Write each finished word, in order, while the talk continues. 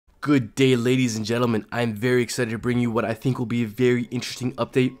Good day, ladies and gentlemen. I'm very excited to bring you what I think will be a very interesting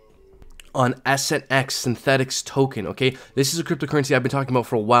update on SNX Synthetix token. Okay, this is a cryptocurrency I've been talking about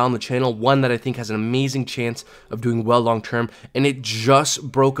for a while on the channel, one that I think has an amazing chance of doing well long term, and it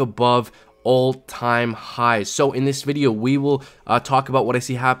just broke above all-time highs. So in this video we will talk about what I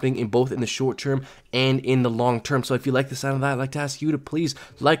see happening in both in the short term and in the long term. So if you like the sound of that, I'd like to ask you to please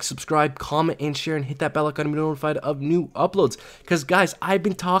like, subscribe, comment, and share, and hit that bell icon to be notified of new uploads. Because guys, I've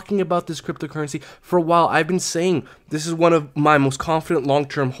been talking about this cryptocurrency for a while. I've been saying this is one of my most confident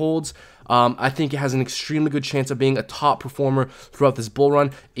long-term holds. I think it has an extremely good chance of being a top performer throughout this bull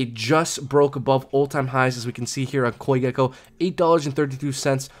run. It just broke above all-time highs, as we can see here on CoinGecko,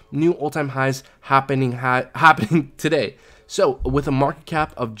 $8.32, new all-time highs happening today. So with a market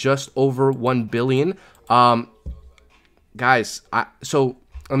cap of just over 1 billion, guys, so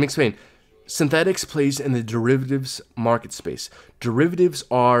let me explain. Synthetix plays in the derivatives market space. Derivatives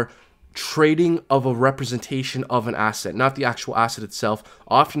are trading of a representation of an asset, not the actual asset itself,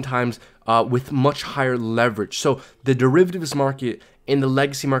 oftentimes with much higher leverage. So the derivatives market in the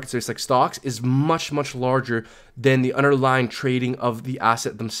legacy market space like stocks is much larger than the underlying trading of the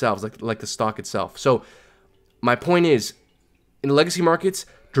asset themselves, like the stock itself. So my point is, in the legacy markets,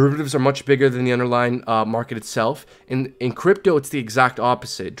 derivatives are much bigger than the underlying market itself. In crypto, it's the exact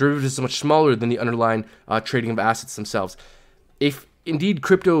opposite. Derivatives are much smaller than the underlying trading of assets themselves. If indeed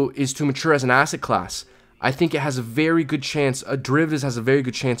crypto is to mature as an asset class, I think it has a very good chance, derivatives has a very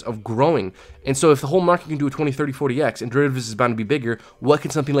good chance of growing. And so if the whole market can do a 20, 30, 40x and derivatives is bound to be bigger, what can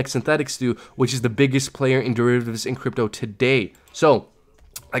something like Synthetix do, which is the biggest player in derivatives in crypto today? So,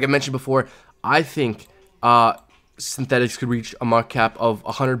 like I mentioned before, I think Synthetix could reach a market cap of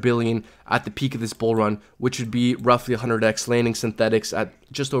 100 billion at the peak of this bull run, which would be roughly 100x, landing Synthetix at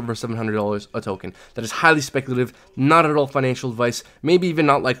just over $700 a token. That is highly speculative, not at all financial advice, maybe even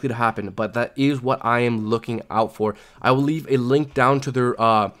not likely to happen, but that is what I am looking out for. I will leave a link down to their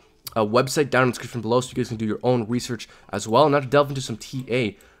website down in the description below so you guys can do your own research as well. Now to delve into some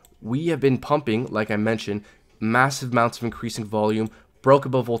TA, we have been pumping, like I mentioned, massive amounts of increasing volume, broke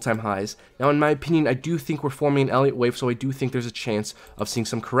above all-time highs. Now, in my opinion, I do think we're forming an Elliott wave, so I do think there's a chance of seeing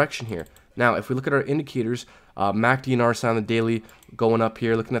some correction here. Now, if we look at our indicators, MACD and RSI on the daily going up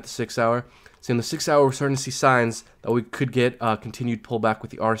here, looking at the 6 hour. So in the 6 hour, we're starting to see signs that we could get continued pullback with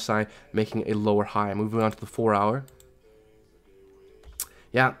the RSI making a lower high. Moving on to the 4 hour.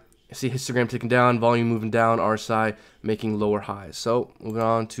 Yeah, I see histogram ticking down, volume moving down, RSI making lower highs. So moving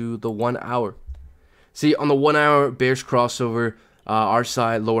on to the 1 hour. See, on the 1 hour, bearish crossover,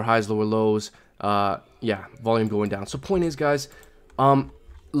 RSI, lower highs, lower lows, yeah, volume going down. So point is, guys,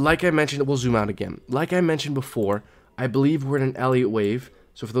 like I mentioned, we'll zoom out again. Like I mentioned before, I believe we're in an Elliott wave.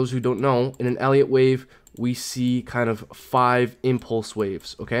 So for those who don't know, in an Elliott wave, we see kind of 5 impulse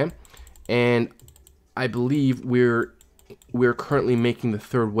waves, okay? And I believe we're currently making the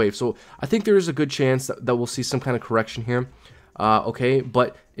 3rd wave. So I think there is a good chance that we'll see some kind of correction here. Okay,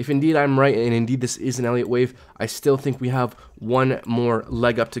 but if indeed I'm right and indeed this is an Elliott wave, I still think we have one more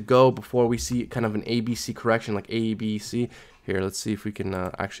leg up to go before we see kind of an ABC correction, like ABC. Here, let's see if we can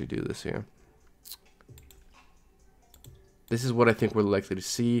actually do this here. This is what I think we're likely to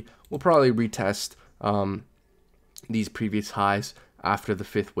see. We'll probably retest these previous highs after the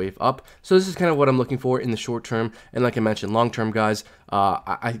 5th wave up. So this is kind of what I'm looking for in the short term. And like I mentioned, long term, guys,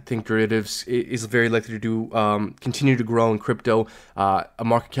 I think derivatives is very likely to do continue to grow in crypto. A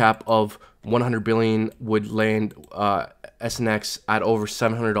market cap of 100 billion would land SNX at over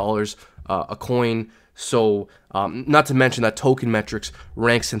 $700 a coin. So not to mention that Token Metrics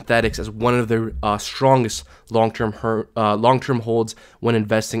ranks Synthetix as one of their strongest long-term holds when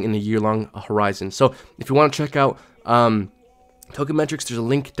investing in the year-long horizon. So if you want to check out Token Metrics, there's a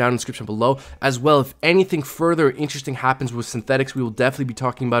link down in the description below. As well, if anything further interesting happens with Synthetix, we will definitely be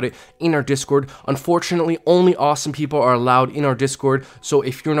talking about it in our Discord. Unfortunately, only awesome people are allowed in our Discord, so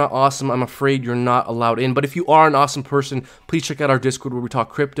if you're not awesome, I'm afraid you're not allowed in. But if you are an awesome person, please check out our Discord where we talk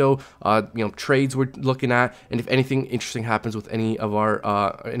crypto, trades we're looking at, and if anything interesting happens with any of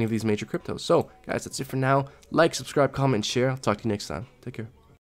our any of these major cryptos. So, guys, that's it for now. Like, subscribe, comment, and share. I'll talk to you next time. Take care.